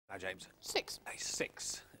Now, James. 6. A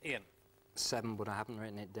 6. Ian. 7, but I haven't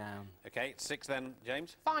written it down. Okay, 6 then,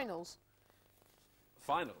 James. Finals.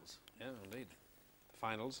 Finals. Yeah, indeed. The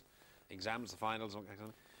finals. Exams, the finals.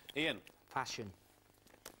 Ian. Fashion.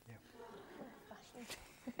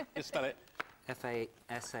 Just spell it.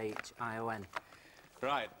 F-A-S-H-I-O-N.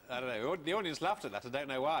 Right, I don't know. The audience laughed at that. I don't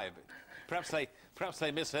know why. But perhaps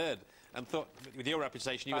they misheard and thought, with your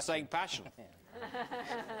reputation, you were saying passion.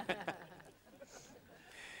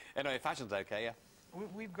 Anyway, fashion's okay, yeah.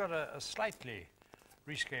 We've got a slightly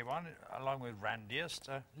risque one, along with randiest,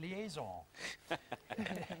 liaison.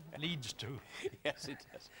 Leads to. Yes, it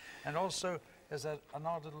does. And also, there's an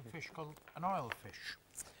odd little fish called an oilfish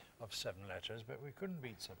of 7 letters, but we couldn't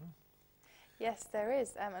beat 7. Yes, there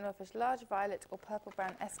is an oilfish, large violet or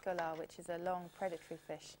purple-brown escolar, which is a long predatory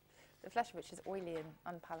fish, the flesh of which is oily and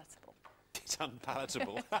unpalatable. It's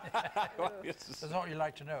unpalatable. That's what you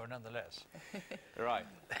like to know, nonetheless. Right.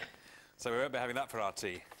 So we won't be having that for our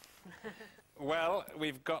tea. Well,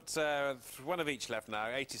 we've got one of each left now,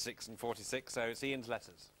 86 and 46, so it's Ian's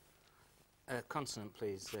letters. Consonant,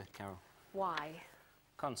 please, Carol. Y.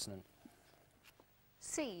 Consonant.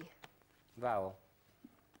 C. Vowel.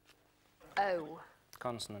 O.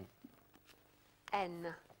 Consonant.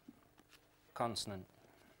 N. Consonant.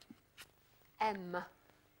 M.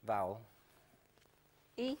 Vowel.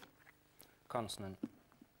 E. Consonant.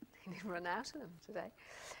 You didn't run out of them today.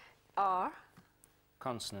 R.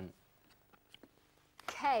 Consonant.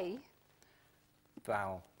 K.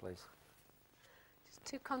 Vowel, please. Just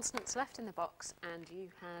 2 consonants left in the box, and you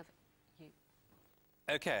have U.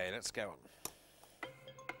 Okay, let's go on.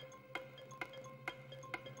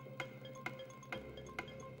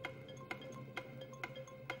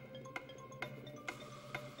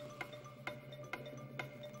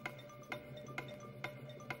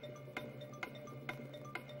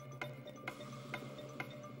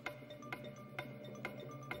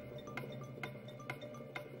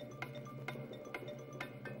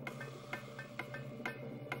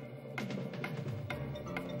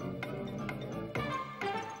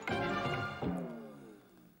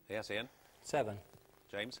 Yes, Ian. 7.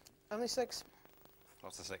 James. Only 6.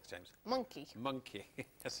 What's the 6, James? Monkey. Monkey.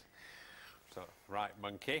 Yes. So, right,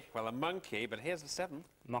 monkey. Well, a monkey, but here's the 7.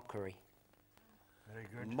 Mockery. Very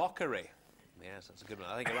good. Mockery. Yes, that's a good one.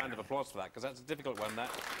 I think a round of applause for that, because that's a difficult one,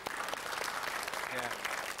 that. Yeah.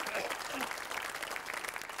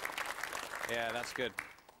 Yeah, that's good.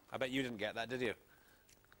 I bet you didn't get that, did you?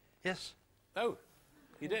 Yes. Oh,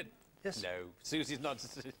 you did? Yes. No, Susie's not.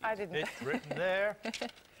 I didn't. It's written there.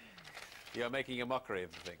 You're making a mockery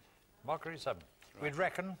of the thing. Mockery 7. Right. We'd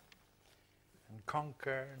reckon, and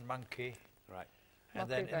conquer, and monkey. Right. And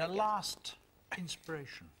Mockery, then in very the good. last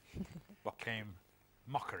inspiration came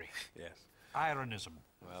mockery. Yes. Ironism.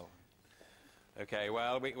 Well. Okay.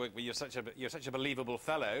 Well, you're such a believable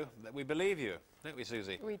fellow that we believe you, don't we,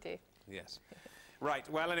 Susie? We do. Yes. Right.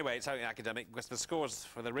 Well, anyway, it's only academic because the scores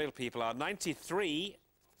for the real people are 93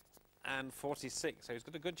 and 46. So he's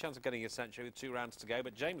got a good chance of getting his century with 2 rounds to go.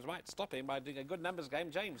 But James might stop him by doing a good numbers game.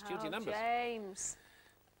 James, choose your numbers. James.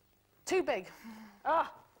 Too big. Oh.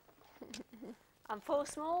 And 4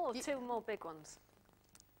 small or 2 more big ones?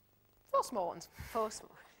 4 small ones. 4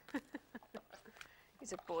 small.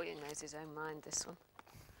 He's a boy who knows his own mind, this one.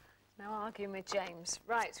 Now arguing with James.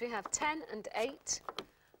 Right, so we have 10 and 8,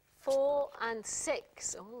 4 and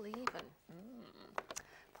 6, all even.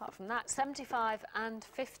 Apart from that, 75 and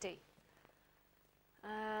 50.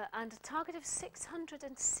 And a target of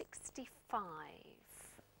 665.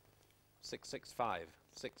 665.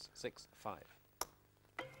 665.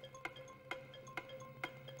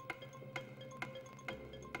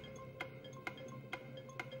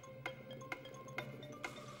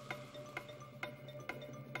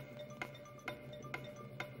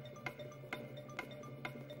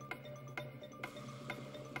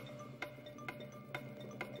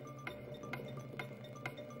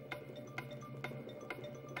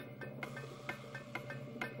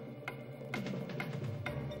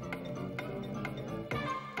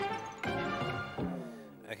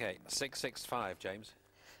 Okay, 665, James.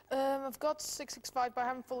 I've got 665, but I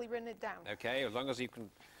haven't fully written it down. Okay, as long as you can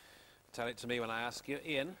tell it to me when I ask you.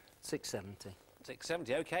 Ian? 670.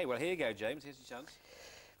 670, okay. Well, here you go, James. Here's your chance.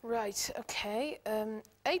 Right, okay.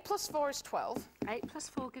 8 plus 4 is 12. 8 plus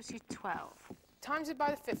 4 gives you 12. Times it by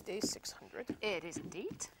the 50 is 600. It is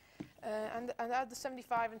indeed. And add the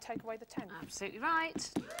 75 and take away the 10. Absolutely right.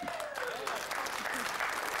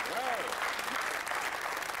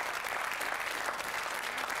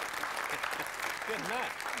 Good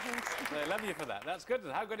math. I love you for that. That's good.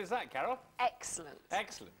 How good is that, Carol? Excellent.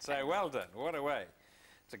 Excellent. So well done. What a way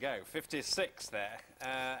to go. 56 there.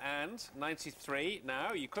 And 93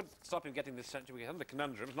 now. You could stop him getting this century. We have the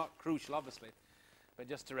conundrum. It's not crucial, obviously. But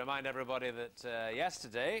just to remind everybody that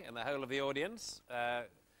yesterday, and the whole of the audience,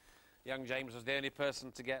 young James was the only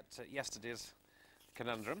person to get yesterday's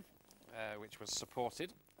conundrum, which was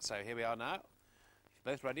supported. So here we are now.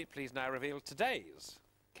 Both ready, please now reveal today's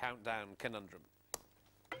countdown conundrum.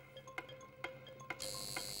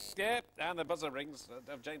 Yeah, and the buzzer rings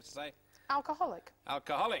of James to say. Alcoholic.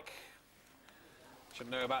 Alcoholic. Should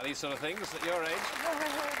know about these sort of things at your age. Right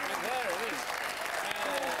there it is.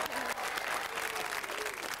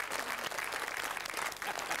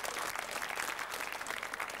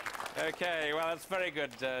 Okay, well, that's very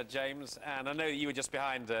good, James. And I know you were just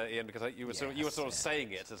behind Ian because you were sort of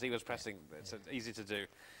saying it as he was pressing. It's easy to do.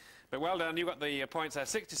 But well done, you got the points there,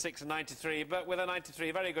 66 and 93. But with a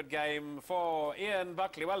 93, very good game for Ian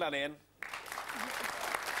Buckley. Well done, Ian.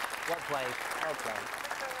 Well played. Well played.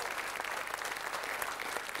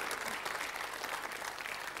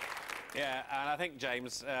 Yeah, and I think,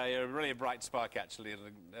 James, you're a really bright spark, actually, and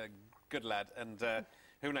a good lad. And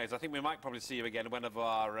who knows, I think we might probably see you again in one of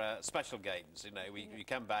our special games. You know, we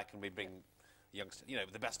come back and we bring youngsters, you know,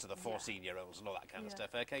 the best of the 14-year-olds and all that kind of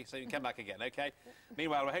stuff, OK? So you can come back again, OK?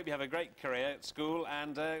 Meanwhile, we hope you have a great career at school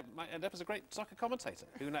and might end up as a great soccer commentator.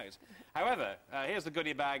 Who knows? However, here's the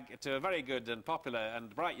goodie bag to a very good and popular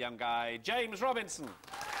and bright young guy, James Robinson.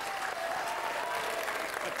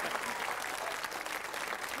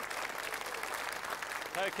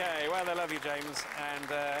 OK, well, I love you, James,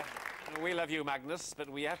 and we love you, Magnus, but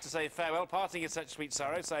we have to say farewell. Parting is such sweet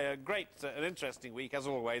sorrow, so a great and interesting week, as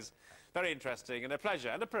always. Very interesting, and a pleasure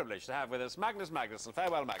and a privilege to have with us Magnus Magnusson.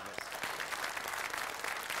 Farewell, Magnus.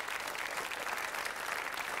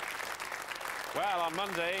 Well, on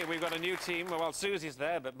Monday, we've got a new team. Well, Susie's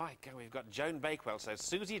there, but my God, we've got Joan Bakewell. So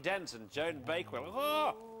Susie Dent and Joan Bakewell.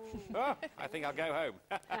 Oh! Oh, I think I'll go home.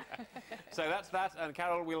 So that's that, and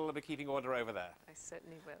Carol will be keeping order over there. I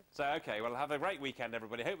certainly will. So, OK, well, have a great weekend,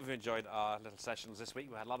 everybody. Hope you've enjoyed our little sessions this week.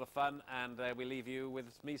 We had a lot of fun, and we leave you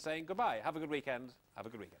with me saying goodbye. Have a good weekend. Have a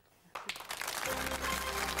good weekend.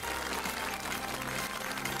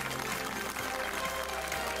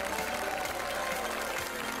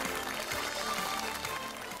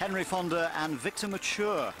 Henry Fonda and Victor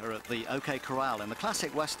Mature are at the OK Corral in the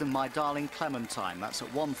classic western My Darling Clementine. That's at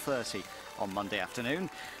 1:30 on Monday afternoon.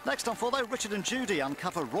 Next on 4, though, Richard and Judy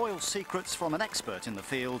uncover royal secrets from an expert in the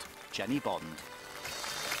field, Jenny Bond.